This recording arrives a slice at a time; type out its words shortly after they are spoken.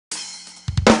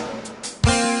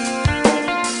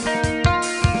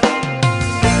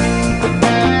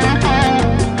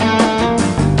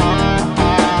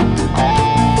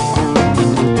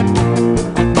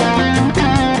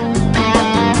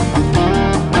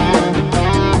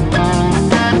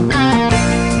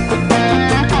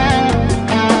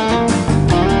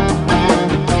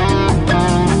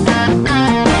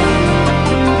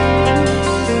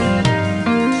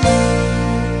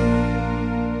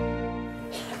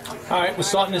Alright, we're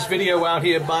starting this video out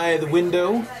here by the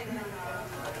window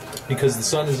because the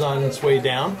sun is on its way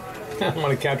down. I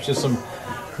want to capture some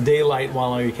daylight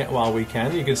while we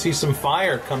can. You can see some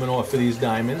fire coming off of these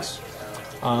diamonds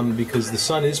because the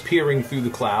sun is peering through the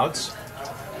clouds.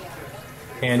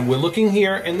 And we're looking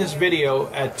here in this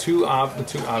video at two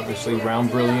obviously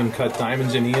round brilliant cut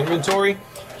diamonds in the inventory.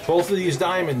 Both of these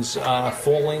diamonds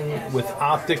falling with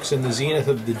optics in the zenith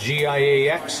of the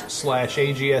GIAX/AGS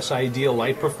ideal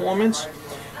light performance.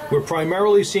 We're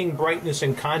primarily seeing brightness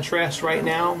and contrast right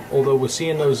now, although we're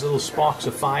seeing those little sparks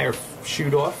of fire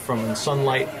shoot off from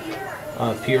sunlight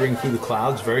peering through the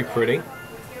clouds. Very pretty.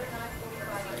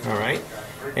 Alright.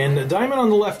 And the diamond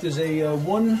on the left is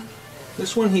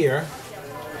this one here,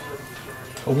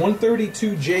 a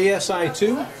 132 J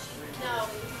SI2.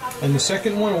 And the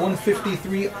second one, a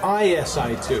 153 I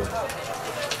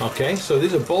SI2. Okay, so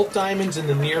these are both diamonds in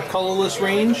the near colorless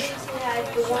range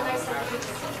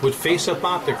with face-up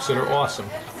optics that are awesome.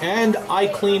 And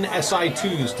iClean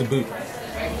SI2s to boot.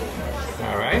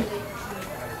 Alright.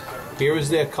 Here is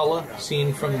their color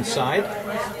seen from the side.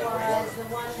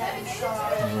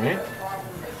 Alright.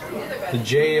 The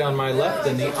J on my left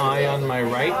and the I on my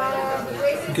right.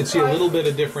 You can see a little bit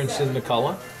of difference in the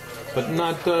color, but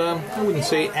not, I wouldn't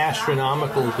say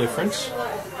astronomical difference.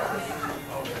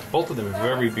 Both of them are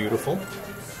very beautiful.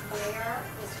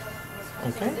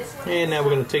 Okay, and now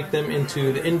we're going to take them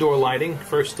into the indoor lighting.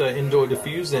 First indoor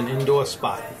diffuse, then indoor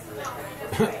spot.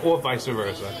 Or vice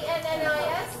versa.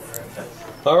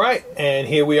 Alright, and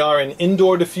here we are in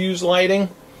indoor diffuse lighting.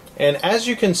 And as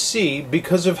you can see,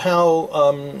 because of how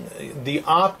the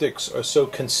optics are so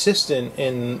consistent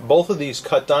in both of these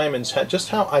cut diamonds, just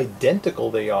how identical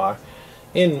they are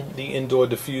in the indoor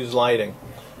diffuse lighting.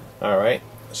 Alright,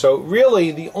 so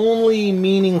really the only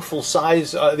meaningful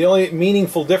size, the only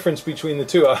meaningful difference between the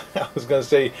two, I was going to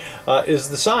say, is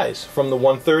the size. From the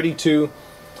 132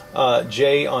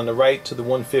 J on the right to the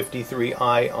 153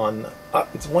 I on the...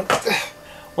 it's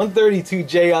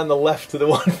 132J on the left to the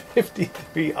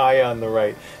 153I on the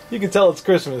right. You can tell it's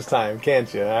Christmas time,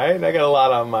 can't you? Alright, I got a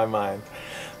lot on my mind.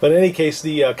 But in any case,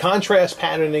 the contrast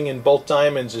patterning in both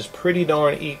diamonds is pretty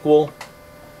darn equal.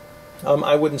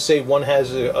 I wouldn't say one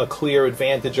has a clear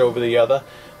advantage over the other.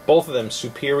 Both of them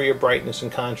superior brightness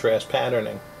and contrast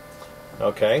patterning.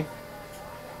 Okay?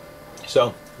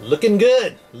 So, looking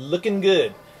good. Looking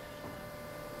good.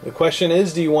 The question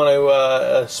is, do you want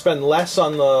to spend less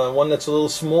on the one that's a little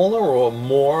smaller or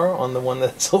more on the one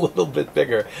that's a little bit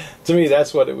bigger? To me,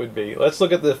 that's what it would be. Let's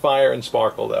look at the fire and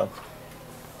sparkle, though.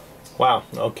 Wow,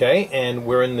 okay, and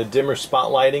we're in the dimmer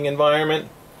spotlighting environment,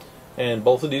 and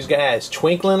both of these guys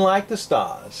twinkling like the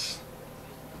stars.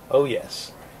 Oh,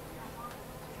 yes.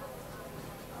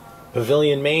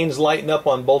 Pavilion mains lighting up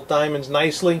on both diamonds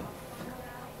nicely.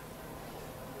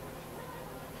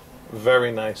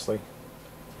 Very nicely.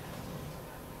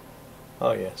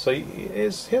 Oh yeah, so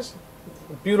here's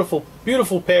a beautiful,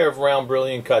 beautiful pair of round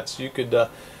brilliant cuts. You could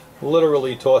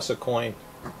literally toss a coin.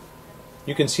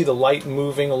 You can see the light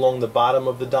moving along the bottom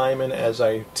of the diamond as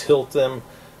I tilt them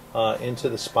into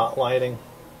the spotlighting.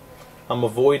 I'm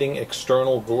avoiding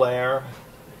external glare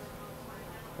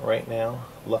right now,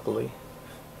 luckily.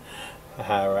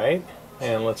 Alright,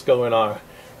 and let's go in our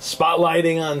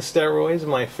spotlighting on steroids,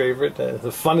 my favorite, the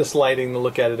funnest lighting to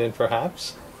look at it in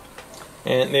perhaps.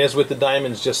 And there's with the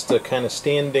diamonds just kind of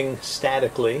standing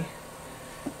statically,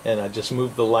 and I just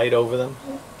move the light over them.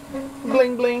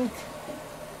 Bling bling.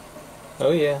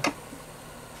 Oh yeah.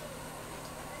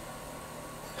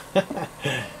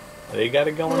 They got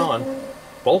it going on.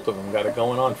 Both of them got it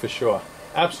going on for sure.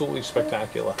 Absolutely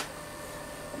spectacular.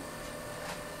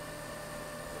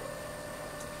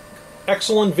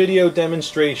 Excellent video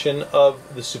demonstration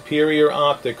of the superior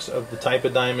optics of the type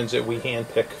of diamonds that we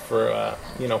handpick for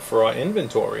for our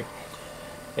inventory.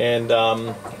 And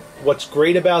what's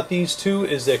great about these two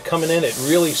is they're coming in at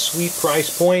really sweet price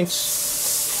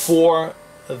points for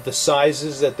the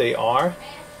sizes that they are.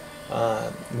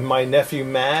 My nephew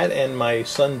Matt and my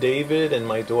son David and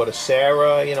my daughter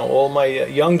Sarah, all my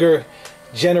younger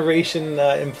generation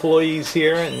employees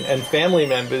here and family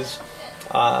members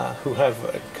who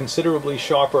have considerably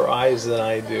sharper eyes than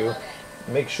I do,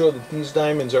 make sure that these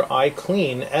diamonds are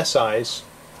iClean SIs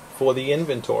for the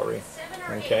inventory.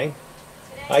 Okay,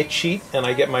 I cheat and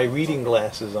I get my reading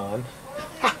glasses on,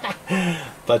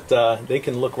 but they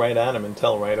can look right at them and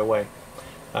tell right away.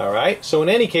 Alright, so in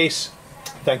any case,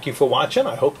 thank you for watching.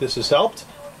 I hope this has helped.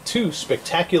 Two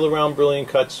spectacular round brilliant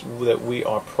cuts that we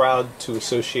are proud to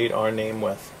associate our name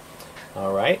with.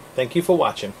 Alright, thank you for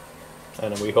watching,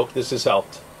 and we hope this has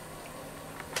helped.